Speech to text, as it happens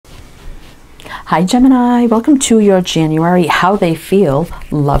Hi Gemini, welcome to your January How They Feel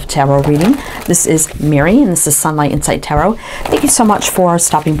Love Tarot reading. This is Mary and this is Sunlight Insight Tarot. Thank you so much for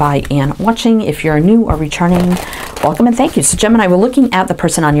stopping by and watching. If you're new or returning, welcome and thank you. So Gemini, we're looking at the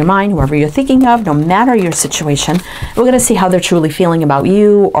person on your mind, whoever you're thinking of, no matter your situation. We're going to see how they're truly feeling about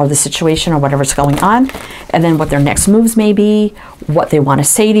you or the situation or whatever's going on, and then what their next moves may be, what they want to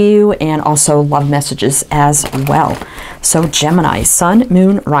say to you, and also love messages as well. So Gemini, Sun,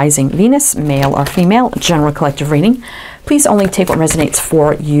 Moon, Rising, Venus, male or female, general collective reading. Please only take what resonates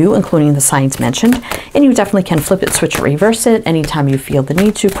for you, including the signs mentioned. And you definitely can flip it, switch, or reverse it anytime you feel the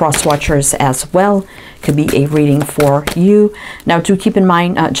need to. Cross watchers as well could be a reading for you. Now, do keep in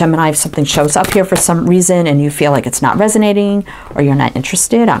mind, Gemini, if something shows up here for some reason and you feel like it's not resonating or you're not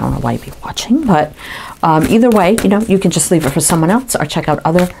interested, I don't know why you'd be watching, but either way, you know, you can just leave it for someone else or check out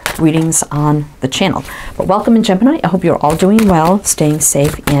other readings on the channel. But welcome in Gemini. I hope you're all doing well, staying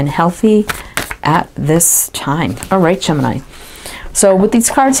safe and healthy at this time. All right, Gemini. So with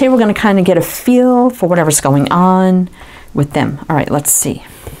these cards here, we're going to kind of get a feel for whatever's going on with them. All right, let's see.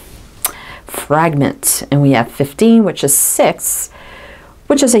 Fragment, and we have 15, which is 6,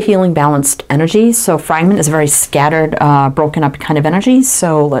 which is a healing, balanced energy. So fragment is a very scattered, broken up kind of energy.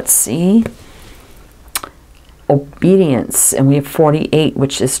 So let's see. Obedience, and we have 48,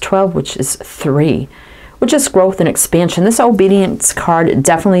 which is 12, which is 3, which is growth and expansion. This obedience card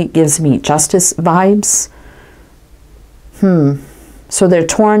definitely gives me justice vibes. So they're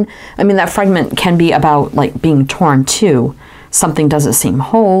torn. I mean, that fragment can be about like being torn too. Something doesn't seem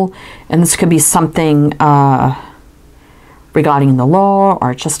whole, and this could be something regarding the law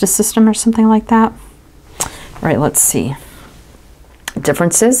or justice system or something like that. All right, let's see.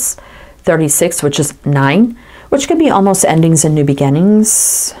 Differences, 36, which is 9, which could be almost endings and new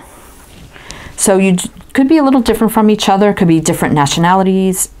beginnings. So you could be a little different from each other, could be different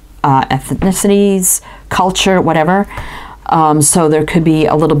nationalities, ethnicities, culture, whatever. So there could be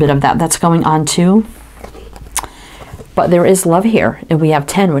a little bit of that that's going on too. But there is love here, and we have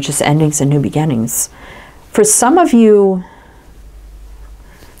 10, which is endings and new beginnings. For some of you,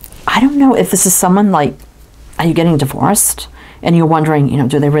 I don't know if this is someone like, are you getting divorced? And you're wondering, you know,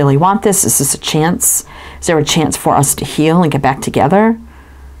 do they really want this? Is this a chance? Is there a chance for us to heal and get back together?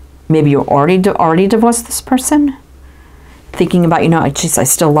 Maybe you already divorced this person. Thinking about, you know, geez, I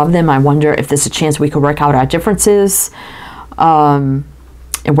still love them. I wonder if there's a chance we could work out our differences and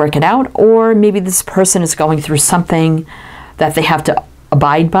work it out. Or maybe this person is going through something that they have to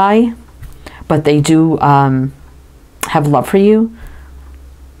abide by, but they do have love for you.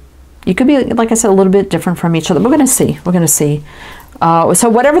 You could be, like I said, a little bit different from each other. We're going to see. We're going to see. So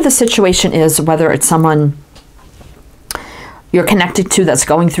whatever the situation is, whether it's someone you're connected to that's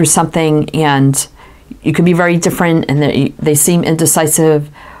going through something, and you could be very different, and they seem indecisive,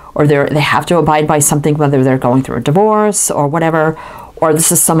 or they have to abide by something, whether they're going through a divorce or whatever, or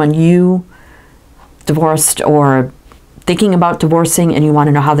this is someone you divorced or thinking about divorcing, and you want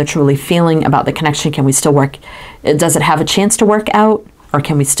to know how they're truly feeling about the connection. Can we still work? Does it have a chance to work out? Or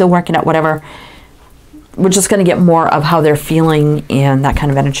can we still work it out? Whatever. We're just going to get more of how they're feeling and that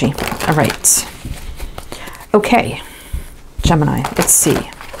kind of energy. All right. Okay. Gemini. Let's see.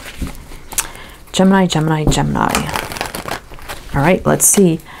 Gemini, Gemini, Gemini. All right. Let's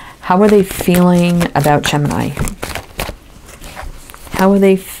see. How are they feeling about Gemini? How are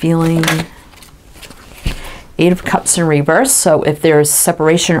they feeling? 8 of Cups in reverse. So if there's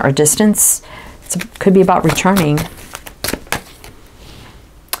separation or distance, it could be about returning.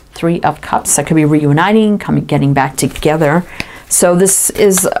 3 of Cups, that could be reuniting, getting back together. So this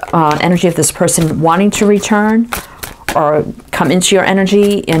is energy of this person wanting to return or come into your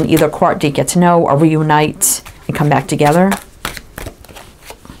energy and either court, date, get to know, or reunite and come back together.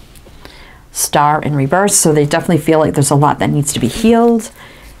 Star in reverse, so they definitely feel like there's a lot that needs to be healed,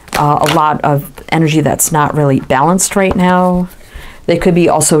 a lot of energy that's not really balanced right now. They could be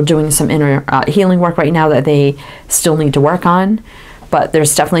also doing some inner healing work right now that they still need to work on. But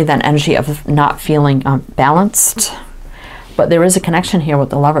there's definitely that energy of not feeling balanced. But there is a connection here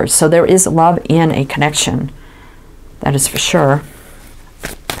with the Lovers. So there is love and a connection. That is for sure.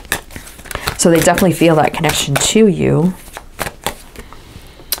 So they definitely feel that connection to you.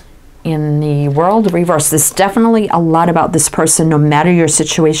 In the World reverse, there's definitely a lot about this person, no matter your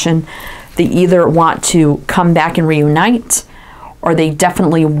situation. They either want to come back and reunite, or they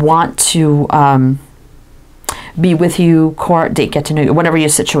definitely want to be with you, court, date, get to know you, whatever your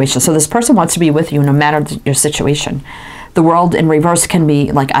situation. So this person wants to be with you no matter your situation. The World in reverse can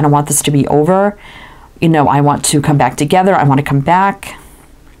be like, I don't want this to be over. You know, I want to come back together. I want to come back.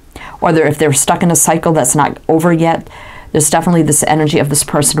 Or if they're stuck in a cycle that's not over yet, There's definitely this energy of this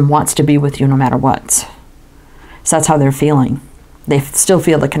person wants to be with you no matter what. So that's how they're feeling. They still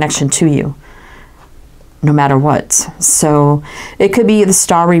feel the connection to you no matter what. So it could be the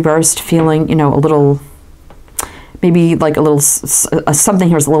star reversed, feeling, you know, a little, maybe like a little, something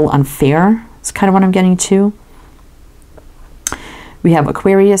here is a little unfair. It's kind of what I'm getting to. We have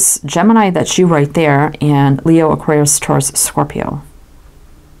Aquarius, Gemini, that's you right there, and Leo, Aquarius, Taurus, Scorpio.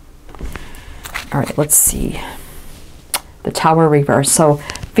 All right, let's see. The Tower reverse. So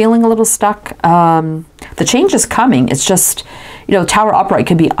feeling a little stuck. The change is coming. It's just, you know, Tower upright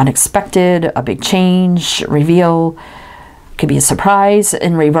could be unexpected, a big change, reveal, could be a surprise.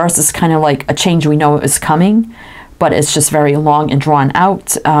 In reverse, it's kind of like a change we know is coming, but it's just very long and drawn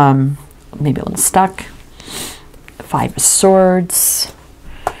out, maybe a little stuck. Five of Swords.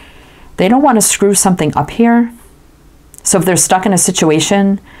 They don't want to screw something up here. So if they're stuck in a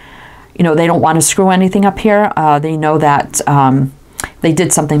situation, you know, they don't want to screw anything up here. They know that they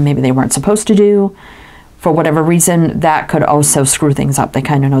did something maybe they weren't supposed to do. For whatever reason, that could also screw things up. They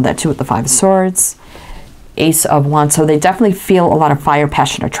kind of know that too with the Five of Swords. Ace of Wands. So they definitely feel a lot of fire,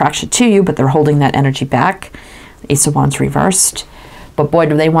 passion, attraction to you, but they're holding that energy back. Ace of Wands reversed. But boy,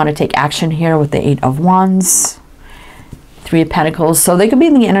 do they want to take action here with the Eight of Wands. Three of Pentacles. So they could be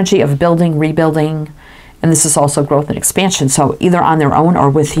in the energy of building, rebuilding, and this is also growth and expansion. So either on their own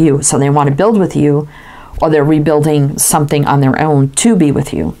or with you. So they want to build with you, or they're rebuilding something on their own to be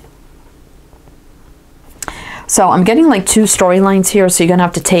with you. So I'm getting like two storylines here, so you're going to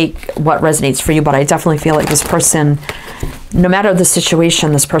have to take what resonates for you, but I definitely feel like this person, no matter the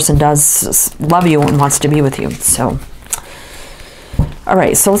situation, this person does love you and wants to be with you. So, all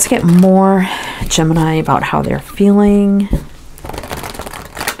right, so let's get more Gemini about how they're feeling.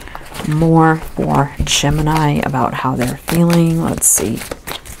 More for Gemini about how they're feeling. Let's see.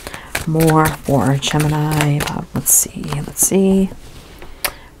 More for Gemini about, let's see.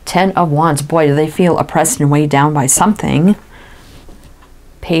 10 of Wands. Boy, do they feel oppressed and weighed down by something.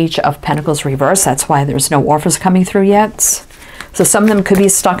 Page of Pentacles reverse. That's why there's no offers coming through yet. So some of them could be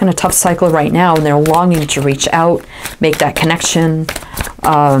stuck in a tough cycle right now, and they're longing to reach out, make that connection,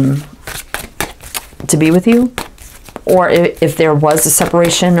 to be with you. Or if there was a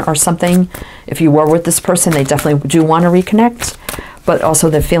separation or something, if you were with this person, they definitely do want to reconnect. But also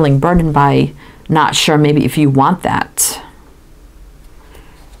they're feeling burdened by not sure maybe if you want that.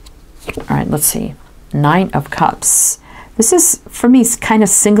 All right, let's see. Nine of Cups. This is, for me, kind of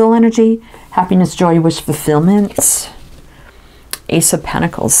single energy. Happiness, joy, wish fulfillment. Ace of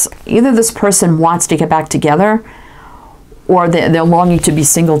Pentacles. Either this person wants to get back together, or they're longing to be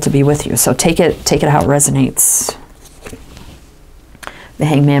single to be with you. So take it how it resonates. The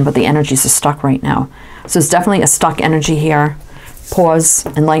Hangman, but the energies are stuck right now. So it's definitely a stuck energy here. Pause,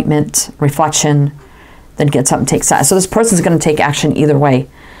 enlightenment, reflection, then gets up and takes that. So this person's going to take action either way.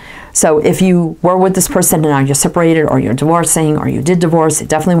 So if you were with this person and now you're separated, or you're divorcing, or you did divorce, they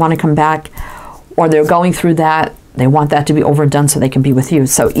definitely want to come back, or they're going through that. They want that to be over and done so they can be with you.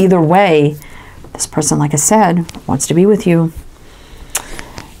 So either way, this person, like I said, wants to be with you.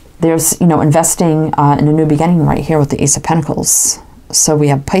 There's, you know, investing in a new beginning right here with the Ace of Pentacles. So we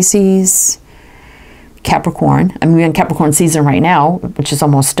have Pisces, Capricorn. I mean, we're in Capricorn season right now, which is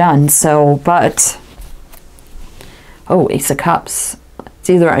almost done. So, but, oh, Ace of Cups. It's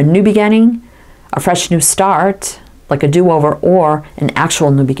either a new beginning, a fresh new start, like a do-over, or an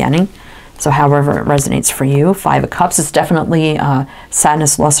actual new beginning. So however it resonates for you. Five of Cups is definitely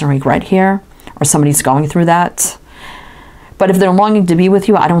sadness, loss, and regret here, or somebody's going through that. But if they're longing to be with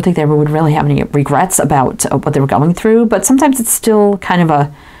you, I don't think they would really have any regrets about what they were going through. But sometimes it's still kind of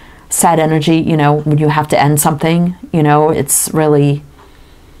a sad energy, you know, when you have to end something. You know, it's really...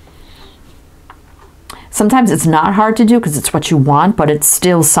 Sometimes it's not hard to do because it's what you want, but it's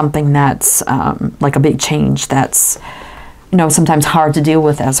still something that's like a big change that's, you know, sometimes hard to deal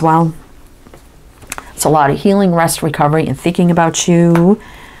with as well. It's a lot of healing, rest, recovery, and thinking about you.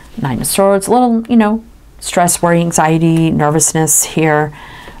 Nine of Swords, a little, you know, stress, worry, anxiety, nervousness here.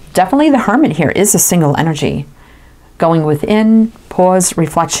 Definitely the Hermit here is a single energy. Going within, pause,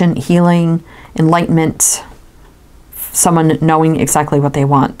 reflection, healing, enlightenment, someone knowing exactly what they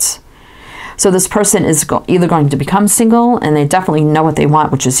want. So this person is either going to become single, and they definitely know what they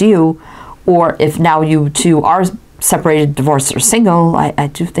want, which is you, or if now you two are separated, divorced, or single, I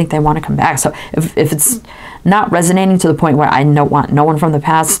do think they want to come back. So if it's not resonating to the point where I want no one from the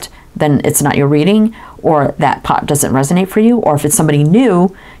past, then it's not your reading, or that pot doesn't resonate for you. Or if it's somebody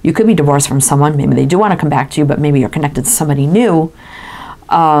new, you could be divorced from someone. Maybe they do want to come back to you, but maybe you're connected to somebody new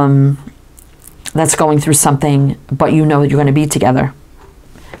that's going through something, but you know that you're going to be together.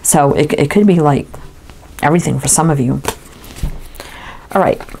 So it could be like everything for some of you. All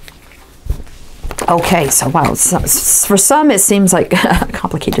right. Okay, so wow, for some it seems like a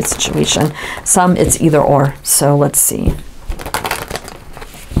complicated situation. Some it's either or. So let's see.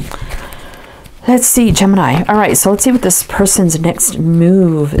 Let's see, Gemini. All right, so let's see what this person's next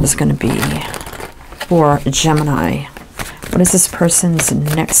move is going to be for Gemini. What is this person's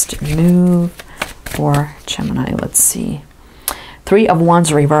next move for Gemini? Let's see. 3 of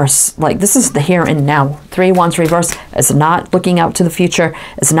Wands reverse. Like, this is the here and now. 3 of Wands reverse is not looking out to the future.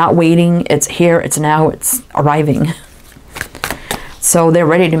 It's not waiting. It's here. It's now. It's arriving. So they're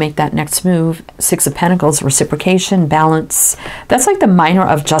ready to make that next move. 6 of Pentacles, reciprocation, balance. That's like the minor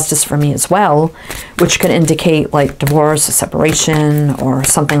of justice for me as well, which could indicate like divorce, or separation, or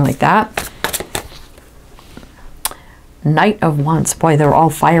something like that. Knight of Wands. Boy, they're all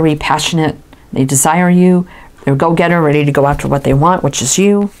fiery, passionate. They desire you. They're go-getter, ready to go after what they want, which is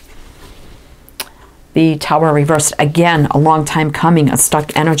you. The Tower reversed. Again, a long time coming, a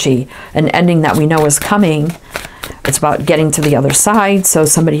stuck energy. An ending that we know is coming. It's about getting to the other side, so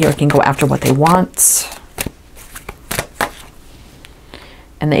somebody here can go after what they want.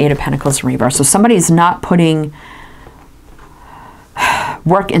 And the 8 of Pentacles in reverse. So somebody's not putting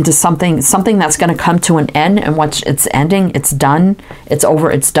work into something that's going to come to an end, and once it's ending, it's done, it's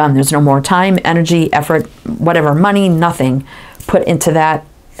over, it's done. There's no more time, energy, effort, whatever, money, nothing put into that.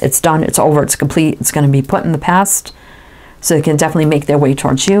 It's done, it's over, it's complete. It's going to be put in the past, so they can definitely make their way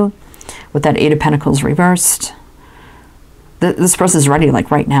towards you. With that 8 of Pentacles reversed, this person is ready, like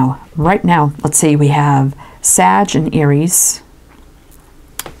right now. Right now, let's see, we have Sag and Aries.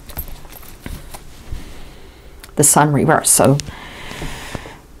 The Sun reversed. So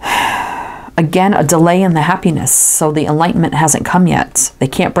again, a delay in the happiness. So the enlightenment hasn't come yet. They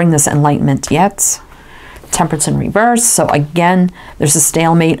can't bring this enlightenment yet. Temperance in reverse. So again, there's a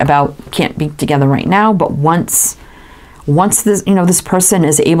stalemate about can't be together right now. But once this, this person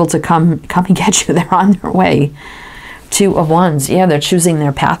is able to come and get you, they're on their way. 2 of Wands. Yeah, they're choosing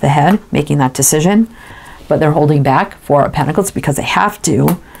their path ahead, making that decision. But they're holding back. 4 of Pentacles because they have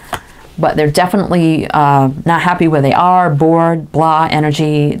to. But they're definitely not happy where they are, bored, blah,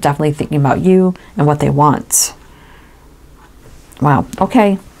 energy, definitely thinking about you and what they want. Wow,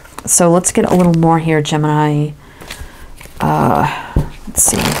 okay. So let's get a little more here, Gemini. Let's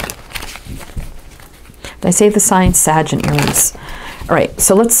see. Did I say the signs? Sag and Aries. All right,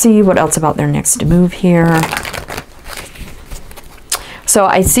 so let's see what else about their next move here. So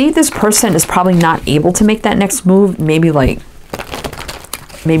I see this person is probably not able to make that next move, maybe right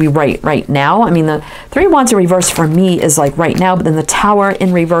now. I mean, the 3 of Wands in reverse for me is like right now, but then the Tower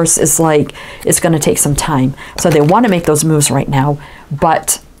in reverse is like, it's going to take some time. So they want to make those moves right now,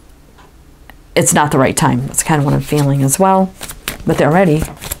 but it's not the right time. That's kind of what I'm feeling as well, but they're ready.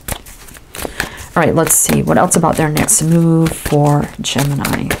 All right, let's see what else about their next move for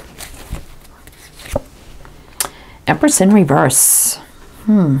Gemini. Empress in reverse.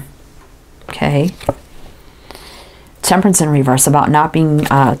 Okay. Temperance in reverse, about not being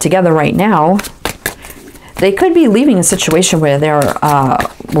together right now. They could be leaving a situation where they're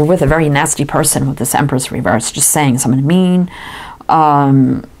with a very nasty person with this Empress reverse, just saying something mean,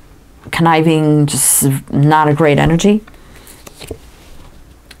 conniving, just not a great energy.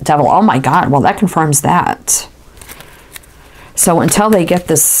 Devil, oh my God, well that confirms that. So until they get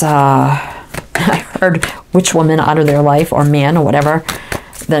this, I heard witch woman out of their life, or man, or whatever,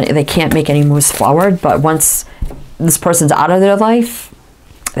 then they can't make any moves forward. But once this person's out of their life,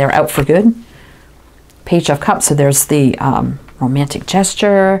 they're out for good. Page of Cups. So there's the romantic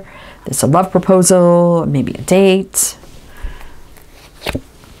gesture. There's a love proposal, maybe a date.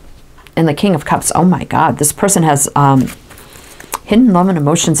 And the King of Cups. Oh my God. This person has hidden love and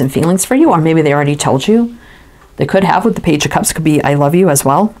emotions and feelings for you. Or maybe they already told you. They could have with the Page of Cups. Could be I love you as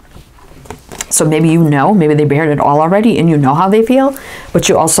well. So maybe you know, maybe they bared it all already and you know how they feel. But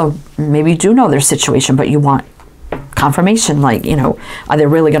you also maybe do know their situation, but you want confirmation, like, are they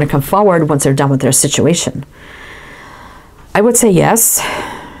really going to come forward once they're done with their situation? I would say yes.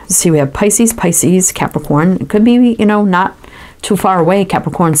 See, we have Pisces, Capricorn. It could be, not too far away.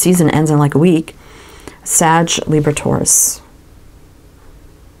 Capricorn season ends in like a week. Sag, Libra, Taurus.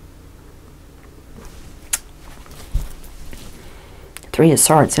 Three of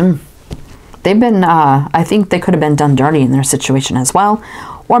Swords. They've been, I think they could have been done dirty in their situation as well.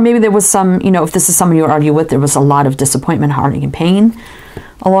 Or maybe there was some, if this is someone you argue with, there was a lot of disappointment, heartache, and pain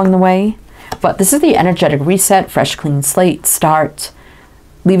along the way. But this is the energetic reset, fresh, clean slate, start,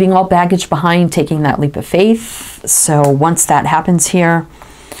 leaving all baggage behind, taking that leap of faith. So once that happens here,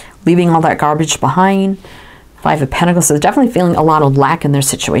 leaving all that garbage behind. 5 of Pentacles. So they're definitely feeling a lot of lack in their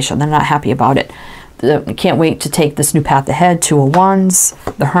situation. They're not happy about it. can't wait to take this new path ahead. Two of Wands,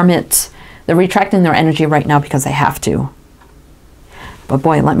 the Hermit. They're retracting their energy right now because they have to. But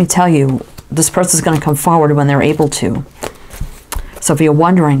boy, let me tell you, this person is going to come forward when they're able to. So if you're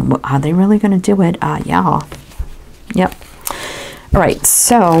wondering, are they really going to do it? Yeah. Yep. All right,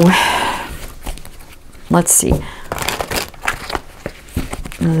 so let's see.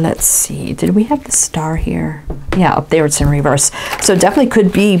 Let's see. Did we have the star here? Yeah, up there it's in reverse. So it definitely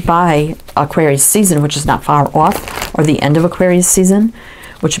could be by Aquarius season, which is not far off, or the end of Aquarius season,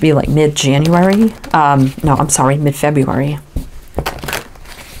 which would be like mid-January. No, I'm sorry, mid-February.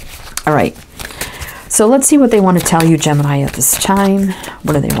 All right. So let's see what they want to tell you, Gemini, at this time.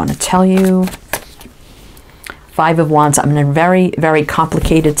 What do they want to tell you? Five of Wands. I'm in a very, very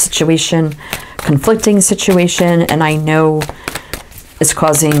complicated situation, conflicting situation, and I know it's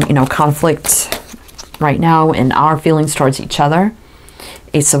causing, you know, conflict right now in our feelings towards each other.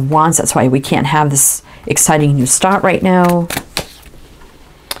 Ace of Wands. That's why we can't have this exciting new start right now.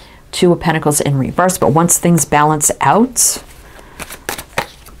 Two of Pentacles in reverse, but once things balance out,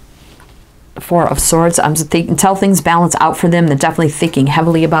 Four of Swords, I'm thinking until things balance out for them, they're definitely thinking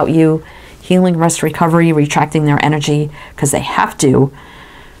heavily about you. Healing, rest, recovery, retracting their energy because they have to.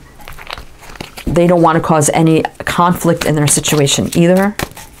 They don't want to cause any conflict in their situation either.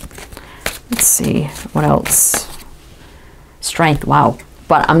 Let's see, what else? Strength, wow.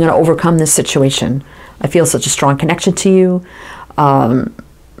 But I'm going to overcome this situation. I feel such a strong connection to you.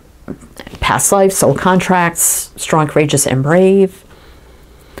 Past life, soul contracts, strong, courageous, and brave.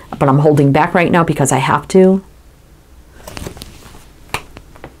 But I'm holding back right now because I have to.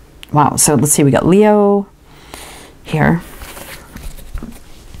 Wow, so let's see, we got Leo here.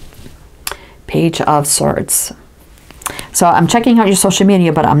 Page of Swords. So I'm checking out your social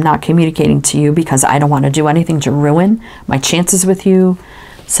media, but I'm not communicating to you because I don't want to do anything to ruin my chances with you.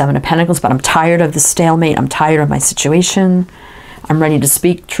 Seven of Pentacles, but I'm tired of the stalemate. I'm tired of my situation. I'm ready to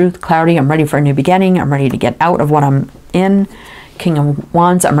speak truth, clarity. I'm ready for a new beginning. I'm ready to get out of what I'm in. King of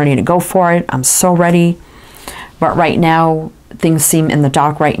Wands, I'm ready to go for it. I'm so ready. But right now, things seem in the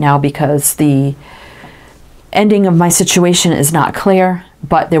dark right now because the ending of my situation is not clear,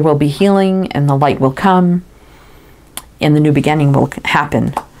 but there will be healing and the light will come and the new beginning will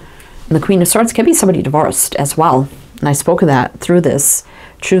happen. And the Queen of Swords can be somebody divorced as well. And I spoke of that through this.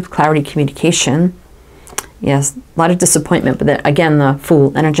 Truth, clarity, communication. Yes, a lot of disappointment, but then again, the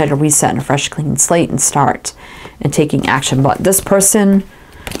Fool, energetic reset and a fresh, clean slate and start and taking action. But this person,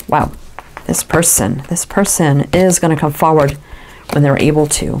 wow, this person is going to come forward when they're able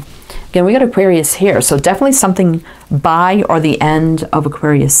to. Again, we got Aquarius here, so definitely something by or the end of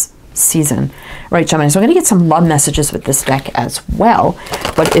Aquarius season. All right, Gemini, so I'm going to get some love messages with this deck as well.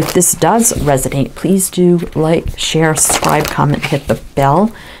 But if this does resonate, please do like, share, subscribe, comment, hit the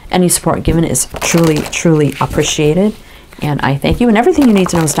bell. Any support given is truly, truly appreciated. And I thank you. And everything you need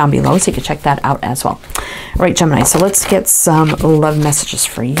to know is down below, so you can check that out as well. All right, Gemini, so let's get some love messages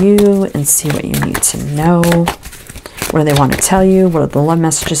for you and see what you need to know. What do they want to tell you? What are the love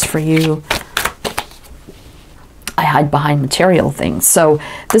messages for you? I hide behind material things. So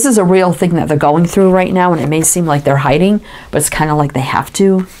this is a real thing that they're going through right now, and it may seem like they're hiding, but it's kind of like they have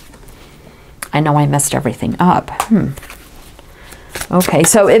to. I know I messed everything up. Okay,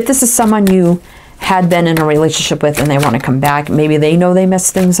 so if this is someone you had been in a relationship with and they want to come back, maybe they know they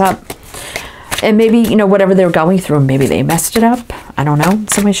messed things up. And maybe, you know, whatever they're going through, maybe they messed it up. I don't know, in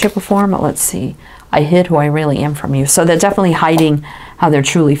some way, shape, or form. But let's see. I hid who I really am from you. So they're definitely hiding how they're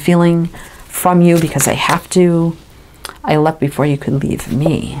truly feeling from you because they have to. I left before you could leave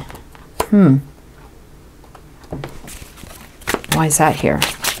me. Why is that here?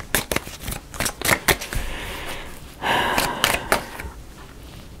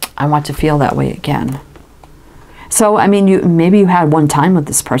 I want to feel that way again. So, I mean, maybe you had one time with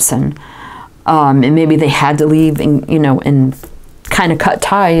this person, and maybe they had to leave and, you know, and kind of cut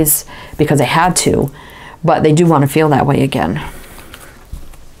ties because they had to, but they do want to feel that way again.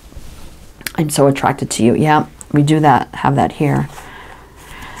 I'm so attracted to you. Yeah, we do that, have that here.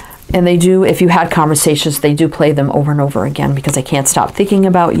 And they do, if you had conversations, they do play them over and over again because they can't stop thinking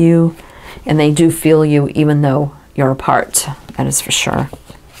about you, and they do feel you even though you're apart. That is for sure.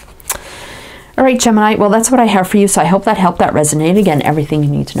 All right, Gemini, well, that's what I have for you, so I hope that helped, that resonate. Again, everything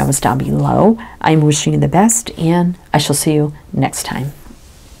you need to know is down below. I'm wishing you the best, and I shall see you next time.